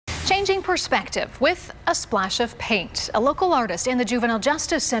Changing perspective with a splash of paint. A local artist and the Juvenile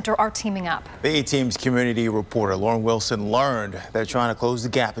Justice Center are teaming up. The E-Team's community reporter Lauren Wilson learned they're trying to close the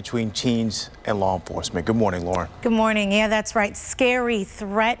gap between teens and law enforcement. Good morning, Lauren. Good morning. Yeah, that's right. Scary,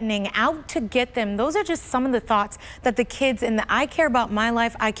 threatening, out to get them. Those are just some of the thoughts that the kids in the I Care About My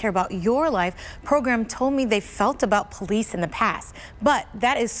Life, I Care About Your Life program told me they felt about police in the past. But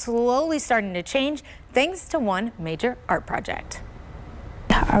that is slowly starting to change thanks to one major art project.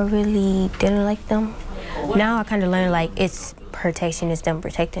 I really didn't like them. Now I kind of learned like it's protection, it's them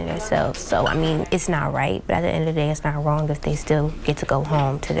protecting themselves. So I mean, it's not right, but at the end of the day, it's not wrong if they still get to go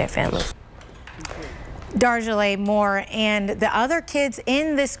home to their families. Darjale Moore and the other kids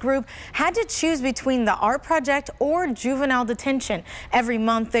in this group had to choose between the art project or juvenile detention. Every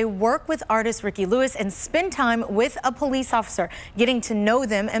month they work with artist Ricky Lewis and spend time with a police officer, getting to know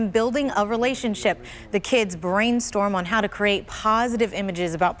them and building a relationship. The kids brainstorm on how to create positive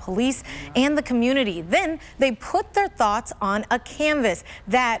images about police and the community. Then they put their thoughts on a canvas.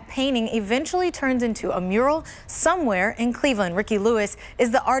 That painting eventually turns into a mural somewhere in Cleveland. Ricky Lewis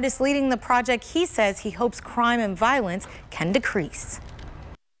is the artist leading the project. He says he hopes crime and violence can decrease.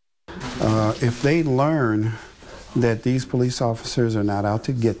 If they learn that these police officers are not out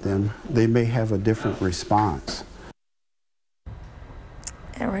to get them, they may have a different response.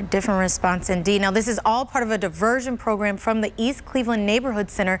 A different response indeed. Now, this is all part of a diversion program from the East Cleveland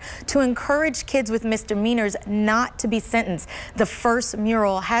Neighborhood Center to encourage kids with misdemeanors not to be sentenced. The first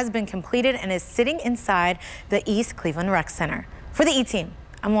mural has been completed and is sitting inside the East Cleveland Rec Center. For the E-Team,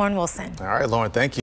 I'm Lauren Wilson. All right, Lauren, thank you.